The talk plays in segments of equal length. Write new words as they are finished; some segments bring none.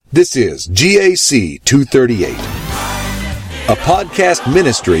This is GAC 238, a podcast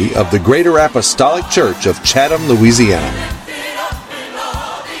ministry of the Greater Apostolic Church of Chatham, Louisiana.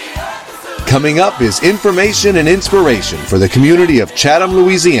 Coming up is information and inspiration for the community of Chatham,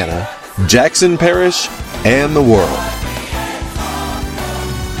 Louisiana, Jackson Parish, and the world.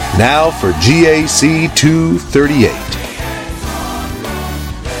 Now for GAC 238.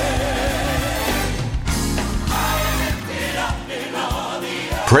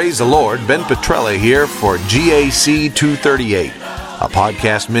 Praise the Lord, Ben Petrella here for GAC 238, a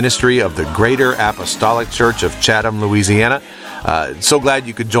podcast ministry of the Greater Apostolic Church of Chatham, Louisiana. So glad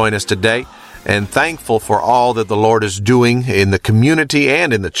you could join us today, and thankful for all that the Lord is doing in the community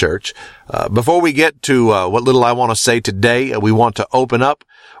and in the church. Before we get to what little I want to say today, we want to open up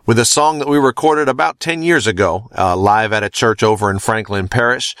with a song that we recorded about 10 years ago, live at a church over in Franklin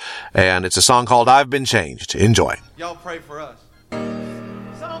Parish, and it's a song called I've Been Changed. Enjoy. Y'all pray for us.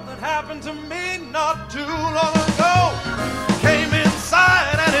 Something happened to me not too long ago. Came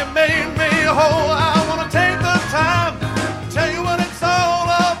inside and it made me whole. I want to take the time to tell you what it's all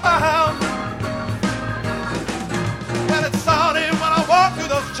about. Well, it started when I walked through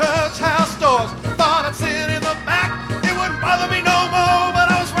those church house doors. Thought I'd sit in the back, it wouldn't bother me no more.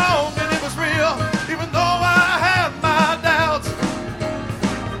 But I was wrong and it was real, even though I had my doubts.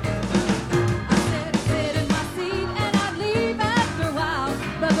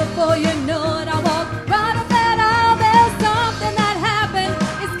 Before you know it, I walk right up that aisle. There's something that happened.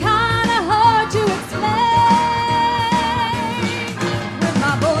 It's kind of hard to explain. With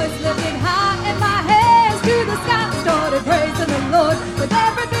my voice lifted high and my hands to the sky, started praising the Lord with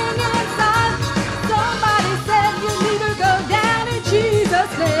everything inside. Somebody said you need to go down in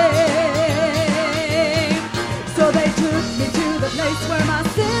Jesus' name. So they took me to the place where my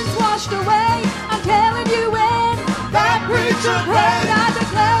sins washed away. I'm telling you, when that preacher prayed, I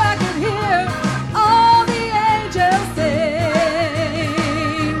declare I could hear all the angels sing.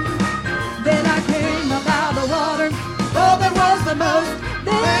 Then I came up out of the water, though there was the most.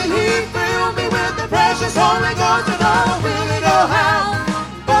 Then he filled me with the precious Holy Ghost, and I don't really know how,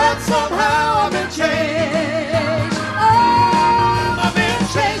 but somehow I've been changed. Oh, I've been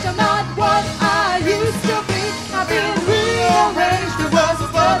changed. I'm not what I used to be. I've been rearranged. It was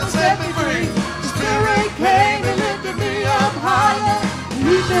the blood that set me free. The Spirit came and lifted me up higher.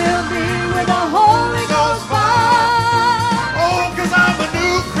 He filled me with the Holy Ghost fire. Oh, 'cause I'm a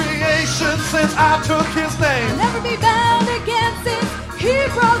new creation since I took his name. I'll never be bound again since he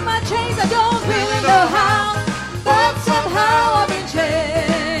broke my chains. I don't really know how, but somehow I've been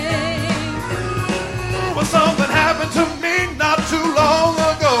changed. Well, something happened to me not too long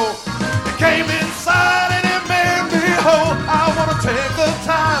ago. It came inside and it made me whole. I want to take the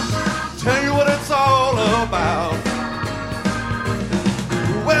time to tell you what it's all about.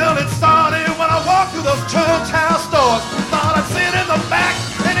 Well, it started when I walked through those church house doors. Thought I'd sit in the back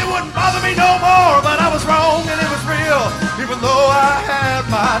and it wouldn't bother me no more. But I was wrong and it was real, even though I had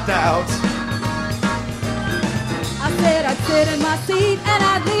my doubts. I said I'd sit in my seat and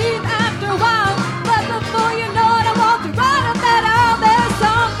I'd leave after a while. But before you know it, I walked right up that aisle. There's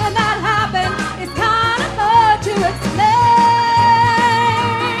something that happened. It's kind of hard to explain.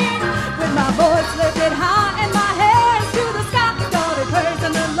 With my voice lifted high and my hands to the sky, started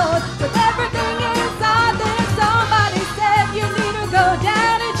praising the Lord with everything inside. Then somebody said you need to go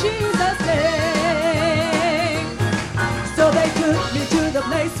down in Jesus' name. So they took me to the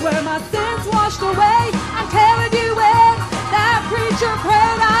place where my sins washed away. I'm telling you, when that preacher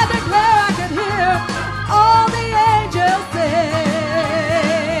prayed, I declare I could hear all the angels sing.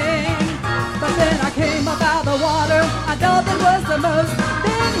 But then I came up out of the water, I know that was the most.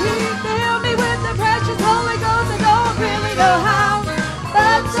 Then he filled me with the precious Holy Ghost. I don't really know how,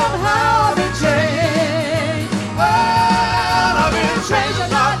 but somehow I've been changed. Well, I've been changed.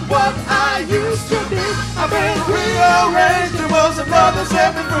 I'm not what I used to be. I've been rearranged. It was the blood that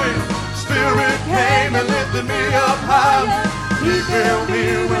set me free. Spirit came and lifted me up high. He filled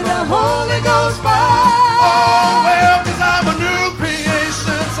me with the Holy Ghost fire. Oh, well, 'cause I'm a new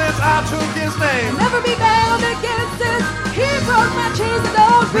creation since I took his name. I'll never be bound against this. He broke my chains. I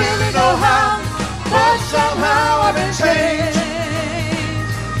don't really know how, but somehow I've been changed.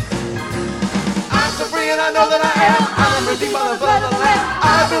 I'm so free and I know that I am. I'm redeemed by the blood of the Lamb.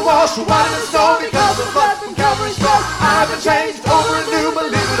 I've been washed with water and stone because of the blood from Calvary's cross. I've been changed over and new,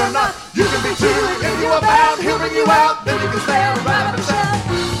 believe it or not. You can be too. If you are bound, he'll bring you out. Then you can stand right up and shout.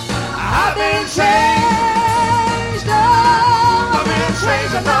 I've been changed. Oh, I've been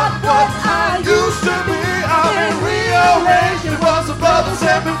changed. I'm not what I used to be. I've been rearranged. It was the blood that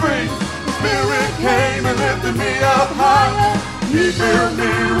set me free. The Spirit came and lifted me up higher. He filled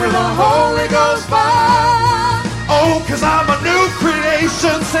me with the Holy Ghost fire. Oh, 'cause I'm a new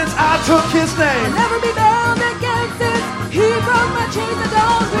creation since I took his name. I'll never be bound against it. He broke my chains. I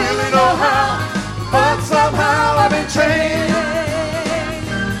don't really know how, but somehow I've been changed.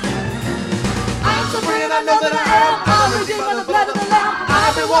 I'm so free and I know that I am. I'm redeemed by the blood of the Lamb.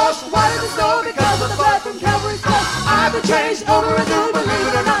 I've been washed white as snow because of the blood from Calvary's cross. I've been changed over and new, believe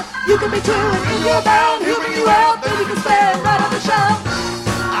it or not. You can be too, and if you're bound, he'll bring you out. Then you can stand right on the shelf.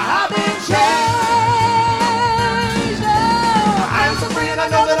 I've been changed. Oh, I'm so free and I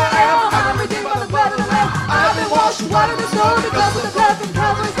know that I am. I'm redeemed by the blood of the Lamb. I've been washed white as snow because of the blood from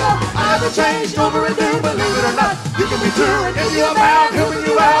Calvary's cross. I've been changed over and new, believe it or not. You can be too, and if you're bound, he'll bring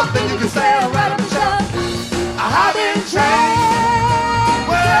you out. Then you can stand right on the shelf. I've been changed.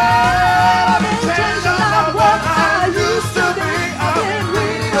 Well, I've been changed. I'm not what I used to be. I've been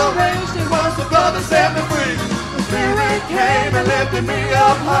rearranged. It was The blood that set me free. the Spirit came and lifted me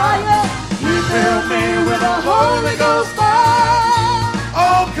up higher. He filled me with the Holy Ghost fire.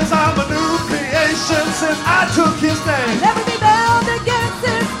 Oh, 'cause I'm a new creation since I took his name. Never be bound against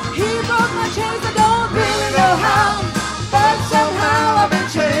it. He broke my chains. I don't really know how, but somehow I've been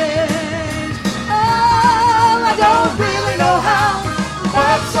changed. Oh, I don't really know how,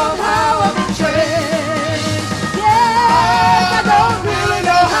 but somehow I've been changed. Yes, I don't really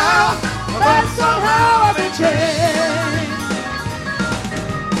know how, but somehow I've been changed.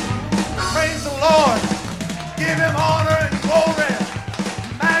 Praise the Lord. Give him honor and glory.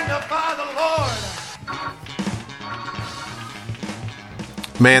 Magnify the Lord.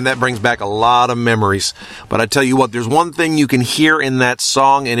 Man, that brings back a lot of memories. But I tell you what, there's one thing you can hear in that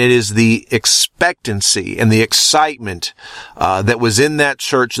song, and it is the expectancy and the excitement that was in that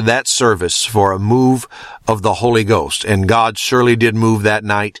church, that service, for a move of the Holy Ghost. And God surely did move that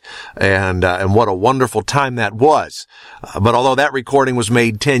night, and what a wonderful time that was. But although that recording was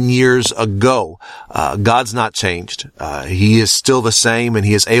made 10 years ago, God's not changed. He is still the same, and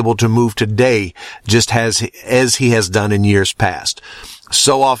he is able to move today just as he has done in years past.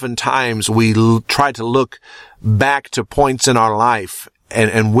 So oftentimes we try to look back to points in our life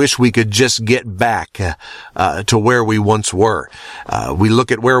and wish we could just get back to where we once were. We look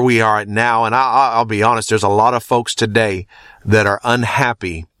at where we are at now, and I'll be honest, there's a lot of folks today that are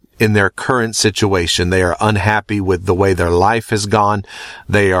unhappy in their current situation. They are unhappy with the way their life has gone.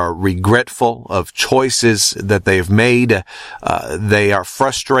 They are regretful of choices that they've made. They are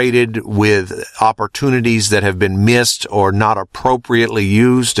frustrated with opportunities that have been missed or not appropriately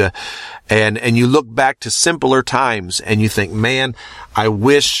used. And you look back to simpler times and you think, man, I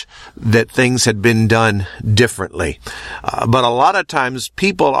wish that things had been done differently. But a lot of times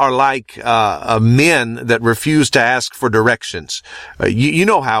people are like men that refuse to ask for directions. You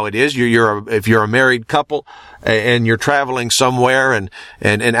know how it is. If you're a married couple and you're traveling somewhere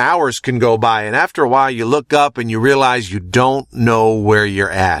and hours can go by, and after a while you look up and you realize you don't know where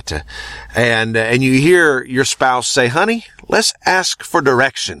you're at. And you hear your spouse say, honey, let's ask for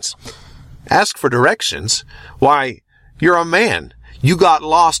directions. Ask for directions? Why, you're a man. You got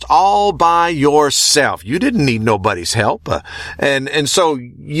lost all by yourself. You didn't need nobody's help. And so,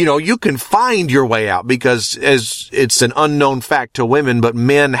 you can find your way out, because as it's an unknown fact to women, but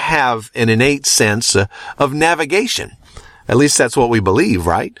men have an innate sense of navigation. At least that's what we believe,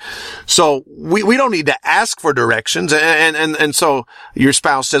 right? So we don't need to ask for directions. And so your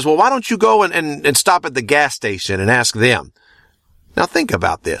spouse says, well, why don't you go and stop at the gas station and ask them? Now think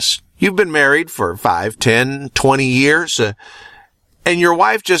about this. You've been married for 5, 10, 20 years, and your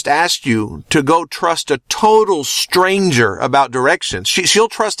wife just asked you to go trust a total stranger about directions. She'll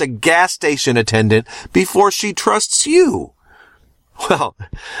trust a gas station attendant before she trusts you. Well,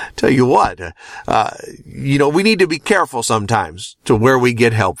 tell you what, we need to be careful sometimes to where we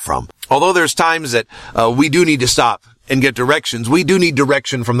get help from. Although there's times that we do need to stop and get directions, we do need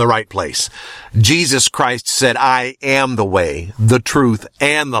direction from the right place. Jesus Christ said, I am the way, the truth,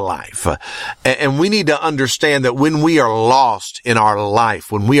 and the life. And we need to understand that when we are lost in our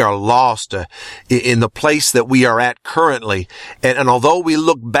life, when we are lost in the place that we are at currently, and although we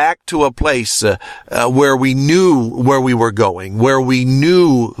look back to a place where we knew where we were going, where we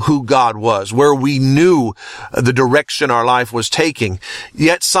knew who God was, where we knew the direction our life was taking,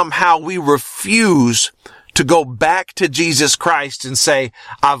 yet somehow we refuse to go back to Jesus Christ and say,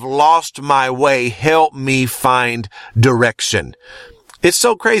 I've lost my way. Help me find direction. It's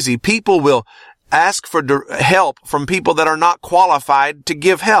so crazy. People will ask for help from people that are not qualified to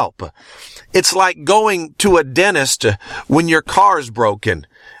give help. It's like going to a dentist when your car's broken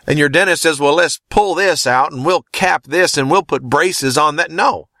and your dentist says, well, let's pull this out and we'll cap this and we'll put braces on that.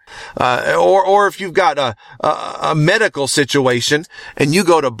 No. Or if you've got a medical situation and you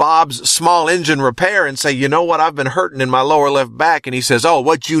go to Bob's small engine repair and say, you know what, I've been hurting in my lower left back. And he says, oh,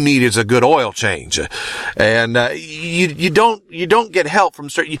 what you need is a good oil change. And, you don't get help from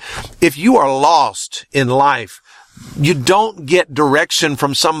certain, if you are lost in life, you don't get direction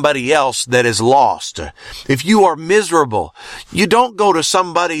from somebody else that is lost. If you are miserable, you don't go to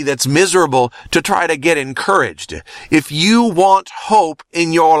somebody that's miserable to try to get encouraged. If you want hope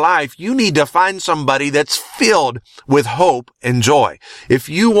in your life, you need to find somebody that's filled with hope and joy. If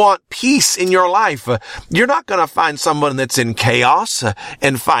you want peace in your life, you're not going to find someone that's in chaos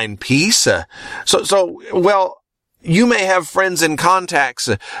and find peace. You may have friends and contacts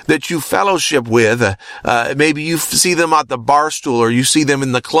that you fellowship with. Maybe you see them at the bar stool or you see them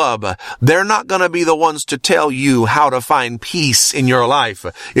in the club. They're not going to be the ones to tell you how to find peace in your life.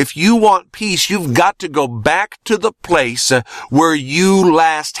 If you want peace, you've got to go back to the place where you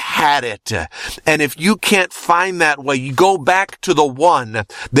last had it. And if you can't find that way, you go back to the one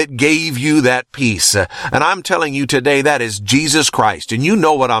that gave you that peace. And I'm telling you today, that is Jesus Christ. And you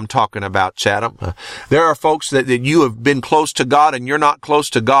know what I'm talking about, Chatham. There are folks that you have been close to God and you're not close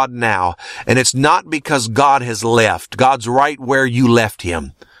to God now. And it's not because God has left. God's right where you left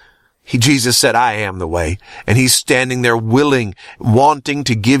him. Jesus said, I am the way. And he's standing there willing, wanting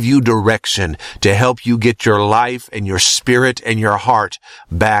to give you direction to help you get your life and your spirit and your heart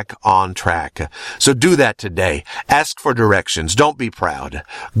back on track. So do that today. Ask for directions. Don't be proud.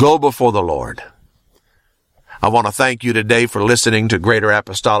 Go before the Lord. I want to thank you today for listening to Greater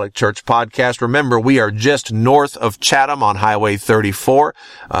Apostolic Church Podcast. Remember, we are just north of Chatham on Highway 34.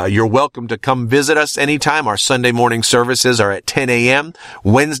 You're welcome to come visit us anytime. Our Sunday morning services are at 10 a.m.,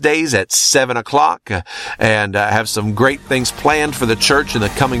 Wednesdays at 7 o'clock, and have some great things planned for the church in the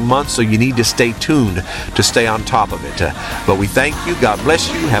coming months, so you need to stay tuned to stay on top of it. But we thank you. God bless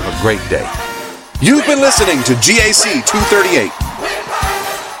you. Have a great day. You've been listening to GAC 238.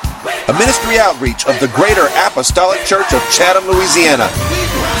 A ministry outreach of the Greater Apostolic Church of Chatham, Louisiana.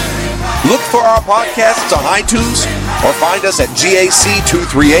 Look for our podcasts on iTunes or find us at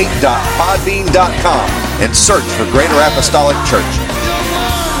gac238.podbean.com and search for Greater Apostolic Church.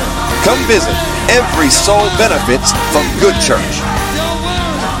 Come visit. Every soul benefits from good church.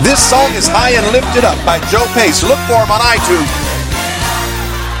 This song is High and Lifted Up by Joe Pace. Look for him on iTunes